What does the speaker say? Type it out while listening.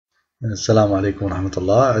السلام عليكم ورحمة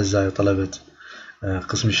الله أعزائي طلبة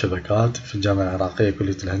قسم الشبكات في الجامعة العراقية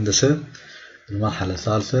كلية الهندسة المرحلة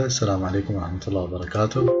الثالثة. السلام عليكم ورحمة الله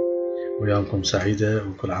وبركاته، ويومكم سعيدة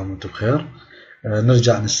وكل عام وانتم بخير.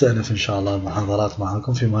 نرجع نستأنف إن شاء الله المحاضرات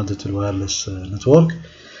معكم في مادة الوايرلس نتورك.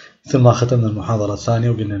 مثل ما ختمنا المحاضرة الثانية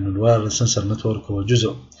وقلنا أن الوايرلس سنسر نتورك هو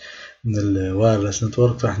جزء من الوايرلس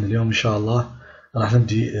نتورك، فإحنا اليوم إن شاء الله راح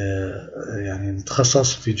نبدي يعني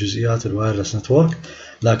نتخصص في جزئيات الوايرلس نتورك،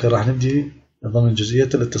 لكن راح نبدي ضمن جزئية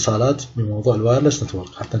الاتصالات بموضوع الوايرلس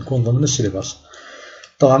نتورك حتى نكون ضمن السيلبس.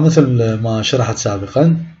 طبعا مثل ما شرحت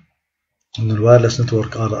سابقا أن الوايرلس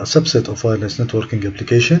نتورك are a subset of wireless networking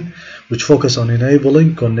application which focus on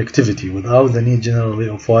enabling connectivity without the need generally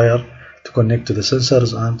of wire to connect to the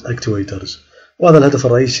sensors and actuators. وهذا الهدف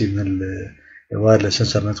الرئيسي من الوايرلس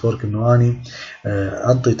سنسر نتورك، انه اني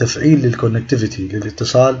انطي تفعيل للكونكتيفيتي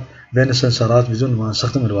للاتصال بين السنسرات بدون ما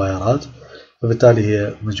استخدم الوايرات، فبالتالي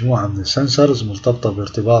هي مجموعة من السنسرز مرتبطة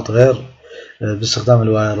بارتباط غير باستخدام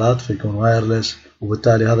الوايرات، فيكون وايرلس،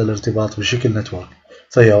 وبالتالي هذا الارتباط بشكل نتورك،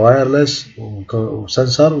 فهي وايرلس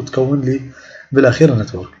وسنسر وتكون لي بالاخير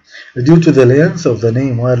نتورك. Due to the length of the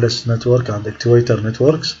name wireless network and actuator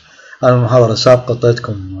networks، انا المحاضرة السابقة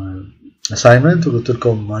اعطيتكم assignment وقلت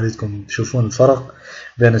لكم ما اريدكم تشوفون الفرق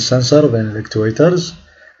بين السنسر وبين الاكتويترز.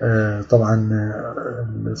 طبعا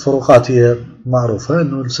الفروقات هي معروفة،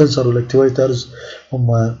 انه السنسر والاكتويترز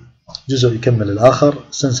هم جزء يكمل الاخر.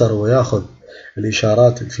 السنسر هو ياخذ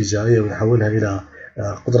الاشارات الفيزيائية ويحولها الى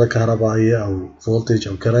قدرة كهربائية او فولتج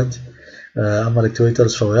او كرنت، اما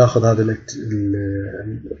الاكتويترز فهو ياخذ هذه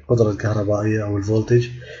القدرة الكهربائية او الفولتج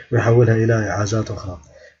ويحولها الى اعازات اخرى،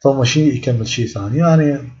 فهم شيء يكمل شيء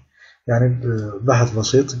ثاني. يعني بحث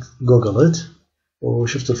بسيط جوجلت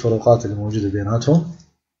وشفت الفروقات اللي موجودة بيناتهم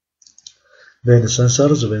بين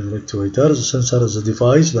السنسرز وبين الاكتويترز. السنسر is a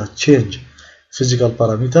device that change physical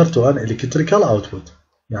parameter to an electrical output،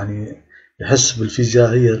 يعني يحس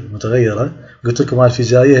بالفيزيائية المتغيرة. قلت لكم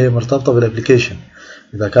الفيزيائية هي مرتبطة بالابليكيشن،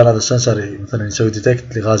 إذا كان هذا السنسر مثلا يسوي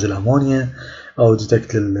ديتكت لغاز الأمونيا أو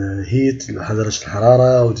ديتكت للهيت درجة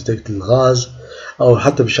الحرارة أو ديتكت للغاز أو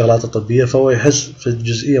حتى بالشغلات الطبية، فهو يحس في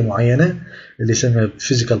جزئية معينة اللي يسميها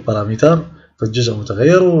physical parameter، فالجزء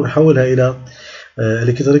متغير ويحولها إلى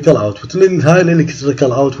electrical output. هاي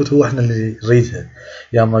electrical output هو احنا اللي نريدها،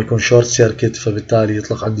 يا اما يكون شورت سيركت فبالتالي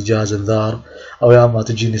يطلق عندي جهاز انذار، او يا اما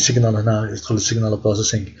تجيني سيجنال هنا يدخل السيجنال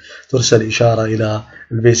بروسيسنج ترسل اشاره الى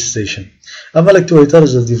البيس ستيشن. اما الاكتويتر is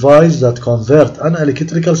a device that convert an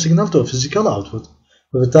electrical signal to a physical output،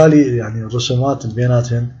 فبالتالي يعني الرسومات اللي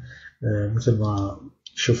بيناتهم مثل ما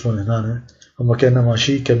تشوفون هنا هم كانما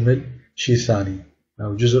شيء يكمل شيء ثاني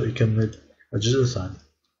او جزء يكمل الجزء الثاني.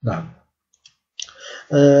 نعم.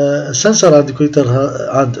 sensor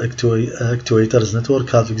and actuators network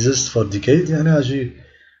have existed for decades، يعني هذا شيء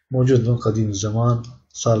موجود من قديم الزمان،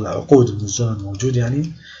 صار له عقود من الزمن موجود،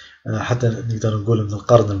 يعني حتى نقدر نقول من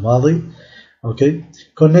القرن الماضي. اوكي.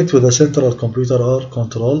 connect with a central computer or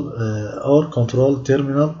control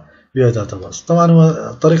terminal via database. طبعا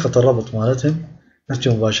هو طريقة الربط مالتهم نحكي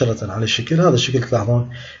مباشرة على الشكل هذا. الشكل تلاحظون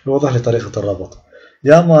يوضح لي طريقة الربط،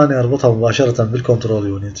 يا اما انا اربطها مباشره بالكنترول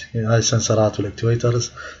يونت، يعني هاي السنسرات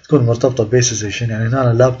والاكتويترز تكون مرتبطه ببيس ستيشن. يعني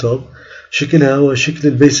هنا اللابتوب شكلها هو شكل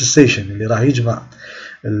البيس ستيشن اللي راح يجمع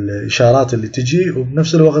الاشارات اللي تجي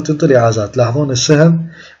وبنفس الوقت ينطي اعازات. تلاحظون السهم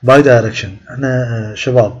باي دايركشن. احنا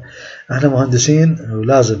شباب احنا مهندسين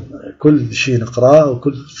ولازم كل شيء نقراه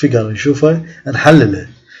وكل فيجر نشوفه نحلله،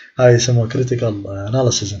 هاي يسموها كريتيكال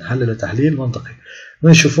اناليسيس، نحلله تحليل منطقي.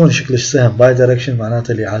 من يشوفون شكل السهم باي دايركشن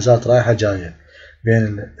معناته الاعازات رايحه جايه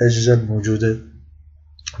بين الأجهزة الموجودة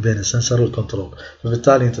بين السنسر والكنترول،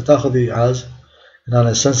 فبالتالي أنت تأخذ إيعاز.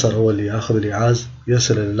 هنا السنسر هو اللي يأخذ الإيعاز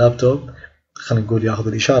يرسله لللابتوب، خلينا نقول يأخذ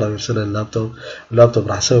الإشارة ويرسلها لللابتوب، واللابتوب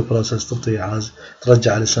راح يسوي بروسيس تعطي إيعاز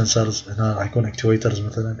ترجع للسنسرز. هنا راح يكون اكتويترز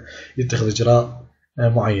مثلا يتخذ إجراء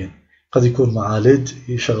معين، قد يكون معاه ليد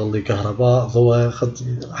يشغل لي كهرباء ضوء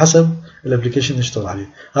حسب الابلكيشن نشتغل عليه.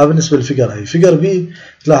 هذا بالنسبة للفيجر A. فيجر B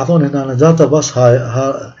تلاحظون هنا داتا باس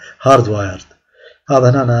هارد وايرد. هذا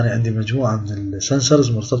هنا أنا عندي مجموعة من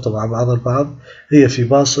السنسرز مرتبطة مع بعضها البعض، هي في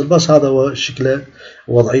باص. الباص هذا هو شكله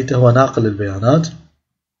ووضعيته هو ناقل البيانات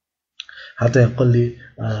حتى ينقل لي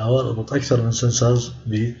أو أربط أكثر من سنسرز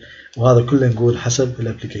وهذا كله نقول حسب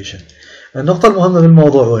الابليكيشن. النقطة المهمة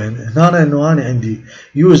بالموضوع وين؟ هنا إنه أنا عندي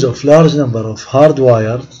use of large number of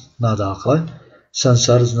hardwired نادى أقرأ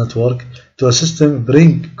sensors network to a system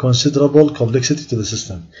bring considerable complexity to the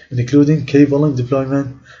system including cabling deployment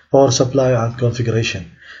power supply and configuration.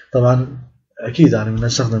 طبعا اكيد انا من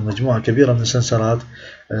استخدم مجموعه كبيره من السنسرات،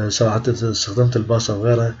 سواء حتى استخدمت الباص او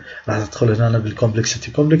غيره، راح تدخل هنا بالكومبلكسيتي.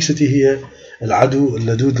 الكومبلكسيتي هي العدو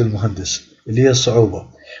اللدود للمهندس، اللي هي الصعوبه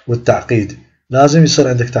والتعقيد. لازم يصير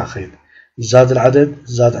عندك تعقيد، زاد العدد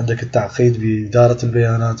زاد عندك التعقيد باداره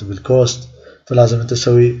البيانات بالكوست، فلازم انت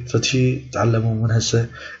تسوي فشي تعلموا من هسه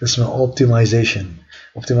اسمه اوبتمايزيشن.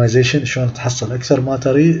 اوبتمايزيشن شلون تحصل اكثر ما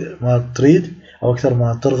تريد او اكثر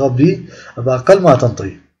ما ترغب به باقل ما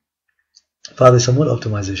تنطي، فهذا يسموه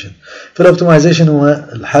الاوبتمايزيشن. فالاوبتمايزيشن هو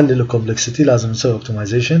الحل للكومبلكسيتي. لازم نسوي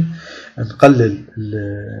اوبتمايزيشن، نقلل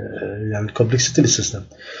يعني الكومبلكسيتي للسيستم.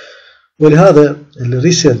 ولهذا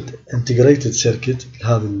الريسنت انتجريتد سيركت،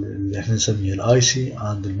 هذا اللي احنا نسميه الاي سي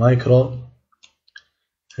عند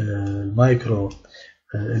المايكرو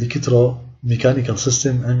الكترو ميكانيكال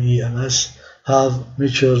سيستم MEMS have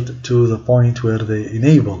matured to the point where they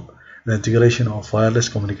enable the integration of wireless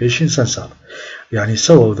communication sensor. يعني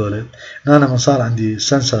سووا ذولا. هنا من صار عندي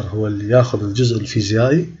سنسر هو اللي ياخذ الجزء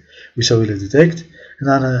الفيزيائي ويسوي له ديتكت.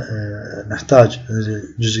 هنا نحتاج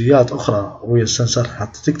جزئيات اخرى ويا السنسر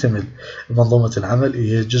حتى تكتمل منظومه العمل.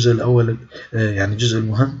 هي الجزء الاول، يعني الجزء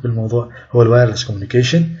المهم بالموضوع هو الوايرلس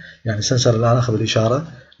كوميونيكيشن. يعني السنسر الان اخذ الاشاره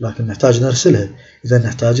لكن نحتاج نرسلها، اذا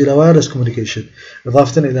نحتاج الى وايرلس كوميونيكيشن.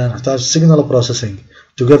 اضافه الى نحتاج سيجنال بروسيسنج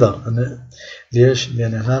توجذر. ليش؟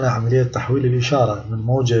 لان هنا عمليه تحويل الاشاره من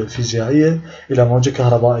موجه فيزيائيه الى موجه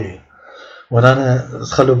كهربائيه. وهنا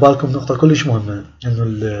تخلوا بالكم نقطه كلش مهمه،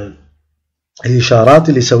 انه الاشارات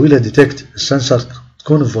اللي يسوي لها ديتكت السنسر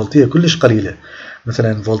تكون بفولتيه كلش قليله.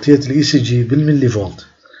 مثلا فولتيه الاي سي جي بالملي فولت،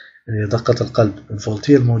 دقه القلب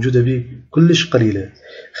الفولتيه الموجوده به كلش قليله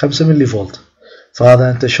 5 ملي فولت.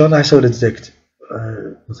 فهذا انت شلون راح يسوي له ديتكت؟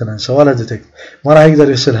 مثلا سوى له ديتكت ما راح يقدر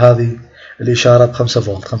يرسل هذه الاشاره ب 5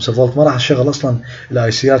 فولت. 5 فولت ما راح تشغل اصلا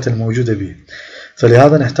الاي سيات الموجوده به.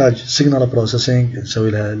 فلهذا نحتاج سيجنال بروسيسنج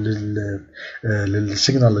نسوي لها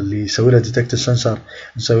للسيجنال اللي يسوي لها ديتكت السنسر،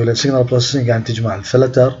 نسوي لها سيجنال بروسيسنج، يعني تجمع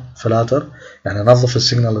فلاتر، يعني ننظف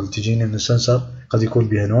السيجنال اللي تجيني من السنسر قد يكون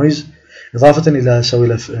بها نويز. اضافه الى اسوي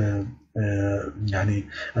لها يعني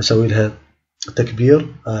اسوي لها تكبير،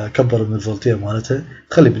 كبر من الفولتيه مالتها،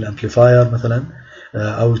 تخلي بالامبليفاير مثلا،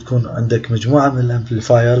 او تكون عندك مجموعه من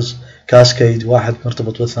الامبليفايرز كاسكيد واحد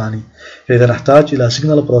مرتبط بالثاني. فاذا نحتاج الى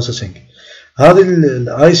سيجنال بروسيسنج. هذه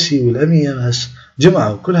الاي سي والام ام اس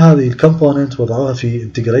جمعوا كل هذه الكومبوننت وضعوها في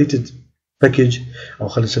انتجريتد باكج، او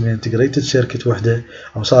خلينا نسميها انتجريتد سيركت وحده،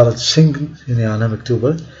 او صارت سنجل، يعني انا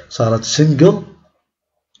مكتوبه صارت سنجل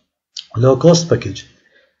لو كوست باكج.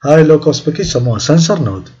 هاي اللو كوست باكج سموها سنسر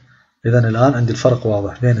نود. اذا الان عندي الفرق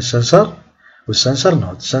واضح بين السنسر والسنسر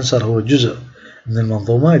نود. السنسر هو جزء من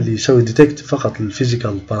المنظومه اللي يسوي ديتكت فقط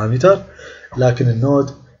للفيزيكال بارامتر، لكن النود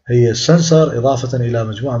هي السنسر اضافه الى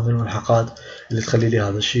مجموعه من الملحقات اللي تخلي لي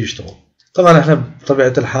هذا الشيء يشتغل. طبعا احنا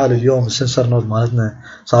بطبيعه الحال اليوم السنسر نود مالتنا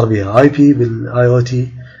صار بها اي بي بالاي او تي،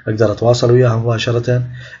 اقدر اتواصل وياها مباشره.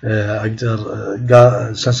 اقدر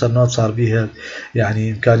السنسر نود صار بها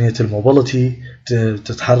يعني امكانيه الموبيليتي،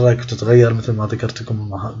 تتحرك وتتغير مثل ما ذكرت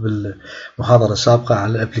لكم بالمحاضره السابقه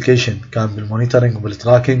على الابلكيشن، كان بالمونيتورنج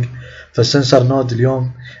وبالتراكنج. فالسنسر نود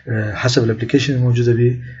اليوم حسب الابلكيشن الموجوده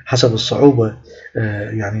به، حسب الصعوبه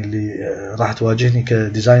يعني اللي راح تواجهني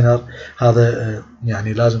كديزاينر، هذا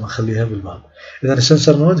يعني لازم اخليها بالبال. اذا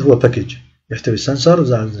السنسر نود هو باكج يحتوي السنسر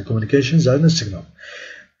زائد الكوميونيكيشن زائد السيجنال.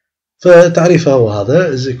 فتعريفها هو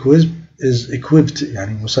هذا is equipped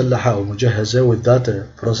يعني مسلحة أو مجهزة with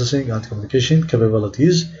data processing and communication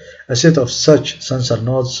capabilities. A set of such sensor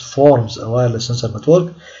nodes forms a wireless sensor network.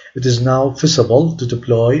 It is now feasible to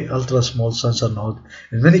deploy ultra-small sensor node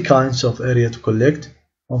in many kinds of area to collect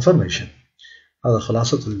information. هذا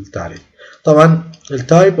خلاصة التعريف. طبعا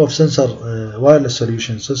التايب of sensor wireless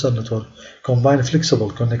solution sensor network combine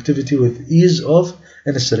flexible connectivity with ease of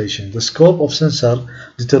installation. The scope of sensor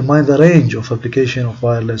determine the range of application of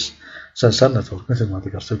wireless sensor network. مثل ما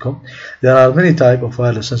ذكرت لكم there are many type of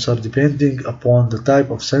wireless sensor depending upon the type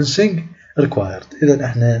of sensing required. إذا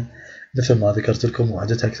احنا مثل ما ذكرت لكم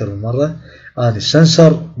وعدتها أكثر من مرة، أنا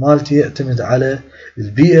السنسر مالتي يعتمد على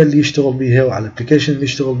البيئة اللي يشتغل بيها وعلى الابلكيشن اللي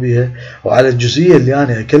يشتغل بيها وعلى الجزئية اللي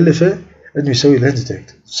أنا أكلفه إنه يسوي لها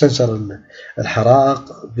ديتكت. سنسر الحرائق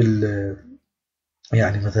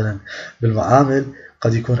يعني مثلا بالمعامل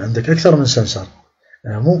قد يكون عندك أكثر من سنسر،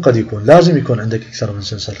 مو قد يكون لازم يكون عندك أكثر من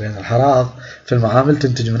سنسر، لأن الحرائق في المعامل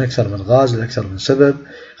تنتج من أكثر من غاز لأكثر من سبب.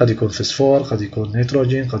 قد يكون فسفور، قد يكون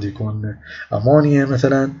نيتروجين، قد يكون أمونيا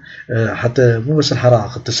مثلا. حتى مو بس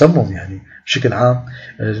الحرائق، التسمم يعني بشكل عام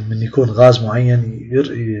من يكون غاز معين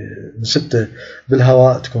نسبته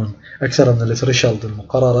بالهواء تكون أكثر من الثريشولد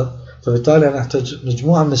المقررة. فبالتالي أنا أحتاج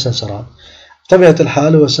مجموعة من السنسرات طبيعة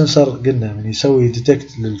الحال هو السنسر قلنا من يسوي ديتكت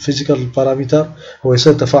للفيزيكال بارامتر هو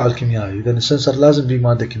يصير تفاعل كيميائي، إذا السنسر لازم به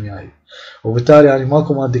مادة كيميائية، وبالتالي يعني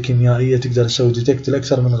ماكو مادة كيميائية تقدر تسوي ديتكت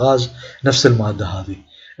لأكثر من غاز نفس المادة هذه،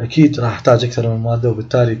 أكيد راح أحتاج أكثر من مادة،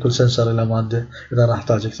 وبالتالي كل سنسر له مادة، إذا راح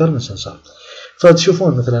أحتاج أكثر من سنسر.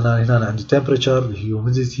 فتشوفون مثلا أنا هنا عندي temperature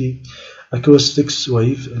humidity acoustics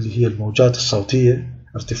wave اللي هي الموجات الصوتية،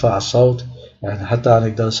 ارتفاع الصوت، يعني حتى أنا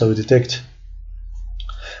أقدر أسوي ديتكت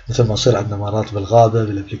مثل ما يصير عندنا مرات بالغابة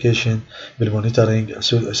بالابليكيشن بالمونيتورينج،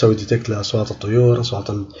 أسوي ديتكت لأصوات الطيور، أصوات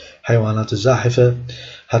الحيوانات الزاحفة،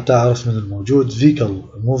 حتى أعرف من الموجود vehicle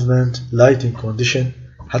movement lighting condition،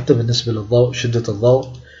 حتى بالنسبة للضوء شدة الضوء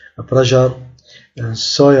pressure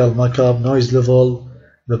soil makeup noise level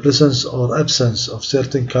the presence or absence of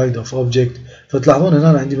certain kind of object. فتلاحظون هنا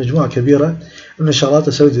أنا عندي مجموعة كبيرة من الشغلات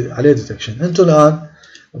أسوي عليها ديتكشن. أنتم الآن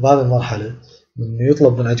بهذه المرحلة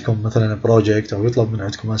يطلب من عندكم مثلا بروجكت أو يطلب من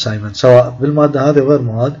عندكم assignment سواء بالمادة هذه وغير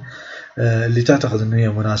مواد اللي تعتقد أن هي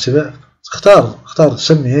مناسبة، اختار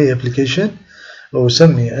سمي أي application أو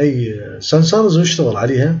سمي أي sensors واشتغل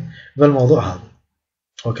عليها بالموضوع هذا.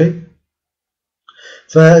 أوكي،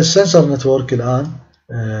 فالسنسر نتورك الآن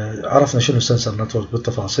عرفنا شنو السنسر نتورك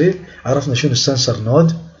بالتفاصيل، عرفنا شنو السنسر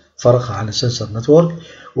نود فرقها عن السنسر نتورك،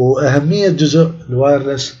 وأهمية جزء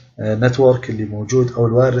الوايرلس نتورك اللي موجود أو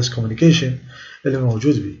الوايرلس كوميونيكيشن اللي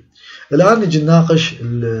موجود به. الآن نجي نناقش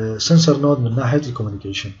السنسر نود من ناحية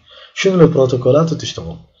الكوميونيكيشن، شنو البروتوكولات اللي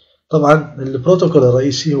تشتغل. طبعا البروتوكول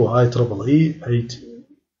الرئيسي هو IEEE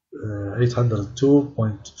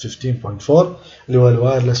 802.15.4 اللي هو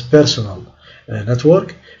الوايرلس بيرسونال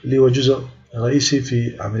نتورك، اللي هو جزء رئيسي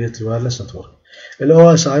في عملية الوايرلس نتورك. ال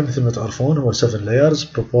OSI مثل ما تعرفون هو 7 layers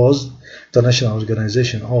proposed international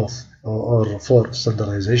organization of or for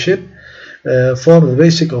standardization form the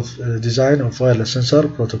basic of design of wireless sensor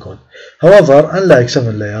protocol. However, unlike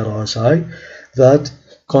 7 layer OSI that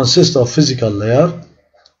consist of physical layer,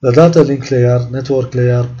 the data link layer, network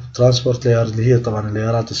layer, transport layer اللي هي طبعا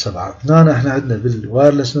اللايرات السبعة. هنا احنا عندنا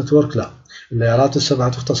بالوايرلس نتورك لا، اللايرات السبعة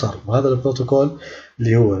تختصر، وهذا البروتوكول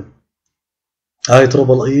اللي هو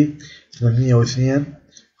IEEE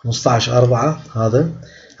 802.15.4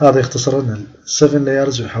 هذا يختصر لنا 7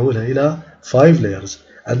 layers ويحولها إلى 5 layers.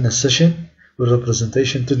 عندنا السيشن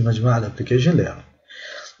والريبريزنتيشن تدمج مع الابليكيشن لاير.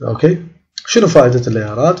 اوكي، شنو فائدة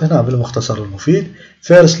اللايرات؟ هنا بالمختصر المفيد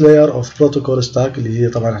first layer of protocol stack اللي هي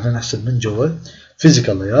طبعا احنا نحسب من جوا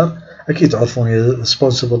physical layer، اكيد تعرفون هي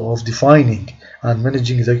responsible of defining and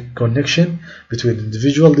managing the connection between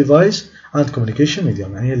individual device and communication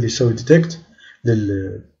medium، يعني هي اللي يسوي detect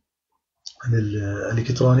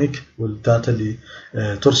للالكترونيك والداتا اللي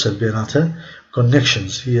ترسل بيناتها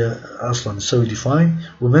connections، هي اصلا تسوي define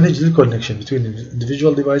ومانج الكونكشن between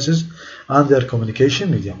individual devices and their communication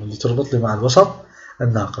medium اللي تربط لي مع الوسط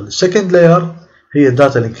الناقل. second layer هي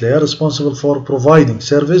data link layer responsible for providing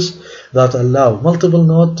service that allow multiple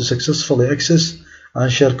nodes to successfully access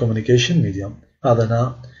and share communication medium. هذا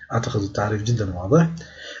أنا أعتقد التعريف جدا واضح.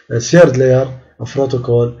 third layer of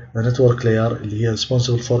protocol the network layer اللي هي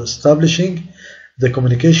responsible for establishing the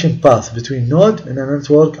communication path between node in a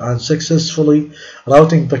network and successfully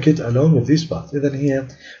routing packet along with this path. إذا هي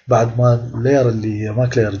بعد ما اللاير اللي هي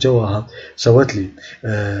ماك لاير جواها سوت لي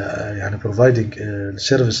يعني providing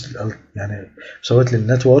service، يعني سوت لي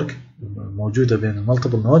النتورك موجودة بين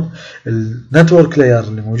المالتيبل نود، النتورك لاير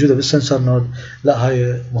اللي موجودة بالسنسر نود لا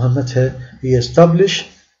هي مهمتها هي establish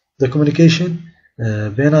the communication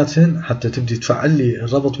بيناتهن حتى تبدي تفعل لي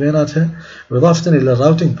الربط بيناتها، وإضافة إلى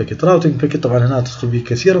الراوتينج باكيت. راوتينج باكيت طبعا هنا تدخل به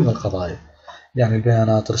كثير من القضايا، يعني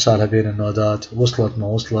البيانات ارسالها بين النودات، وصلت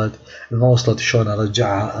ما وصلت شلون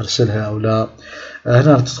ارجعها ارسلها او لا،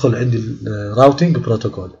 هنا تدخل عندي الراوتينج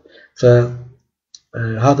بروتوكول.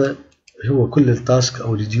 فهذا هو كل التاسك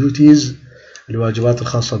او الديوتيز الواجبات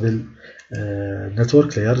الخاصة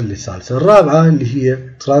بالنتورك لاير اللي الثالثة. الرابعة اللي هي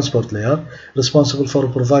ترانسبورت لاير responsible for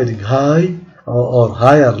providing high or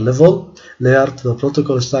higher level layer to the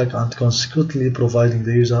protocol stack and consequently providing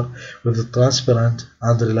the user with the transparent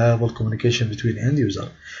and reliable communication between end user.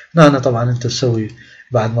 هنا طبعا انت تسوي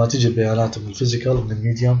بعد ما تجي البيانات من الفيزيكال من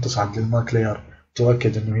الميديم تصعد للماك لاير،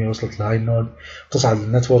 تؤكد انه هي وصلت لهاي النود، تصعد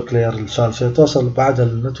للنتورك لاير الثالثة، توصل بعدها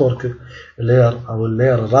للنتورك لاير او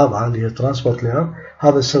اللاير الرابعة اللي هي ترانسبورت لاير.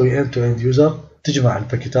 هذا تسوي end to end user، تجمع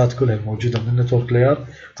الباكيتات كلها الموجودة من النتورك لاير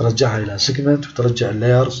ترجعها إلى سيجمنت وترجع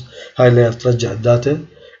اللايرز، هاي اللاير ترجع الداتا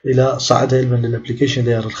إلى صعدها من الابليكيشن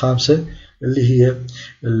لاير الخامسة اللي هي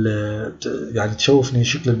يعني تشوفني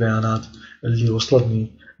شكل البيانات اللي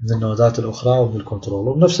وصلتني من النودات الأخرى ومن الكنترول،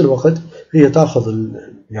 وبنفس الوقت هي تاخذ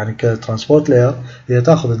يعني كترانسبورت لاير هي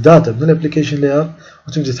تاخذ الداتا من الابلكيشن لاير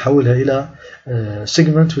وتبدأ تحولها إلى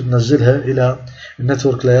سيجمنت وتنزلها إلى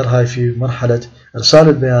النتورك لاير. هاي في مرحلة إرسال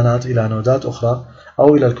البيانات إلى نودات أخرى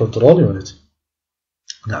أو إلى الكنترول يونت.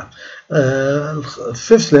 نعم.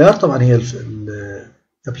 الفيفث لاير طبعا هي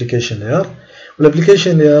الابلكيشن لاير،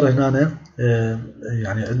 والابلكيشن لاير هنا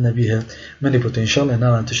يعني عندنا بيها ماني بوتنشال،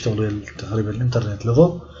 هنا تشتغل تقريبا الانترنت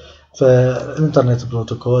ليفل، فالانترنت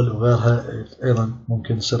بروتوكول وغيرها ايضا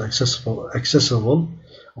ممكن تصير اكسسبل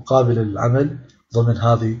وقابل للعمل ضمن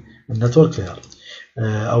هذه النتورك لاير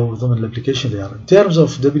او ضمن الابلكيشن لاير. In terms of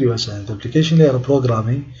WSN, the application layer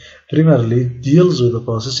programming primarily deals with the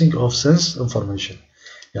processing of sense information.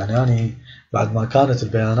 يعني بعد ما كانت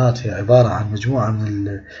البيانات هي عبارة عن مجموعة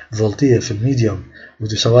من الفولتية في الميديوم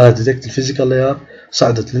وتسواها ديتكت الفيزيكال لاير،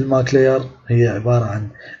 صعدت للماك لاير هي عبارة عن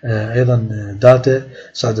أيضا داتا،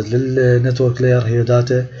 صعدت للنتورك لاير هي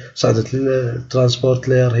داتا، صعدت للترانسبورت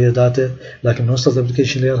لاير هي داتا، لكن من وصلت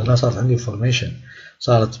الابلكيشن لاير هنا صارت عندي انفورميشن،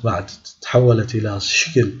 صارت بعد تحولت إلى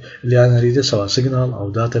الشكل اللي أنا أريده سواء سيجنال أو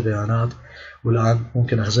داتا بيانات، والآن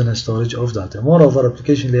ممكن أخزنها storage of data. Moreover,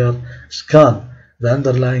 application layer scan the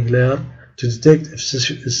underlying layer to detect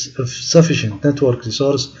if sufficient network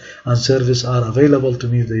resource and service are available to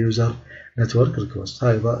meet the user network request.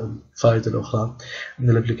 هاي الفائدة الأخرى من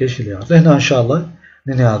الابلكيشن لاير. لهنا إن شاء الله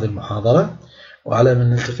ننهي هذه المحاضرة، وعلى من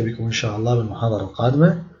نلتقي بكم إن شاء الله بالمحاضرة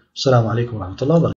القادمة. السلام عليكم ورحمة الله وبركاته.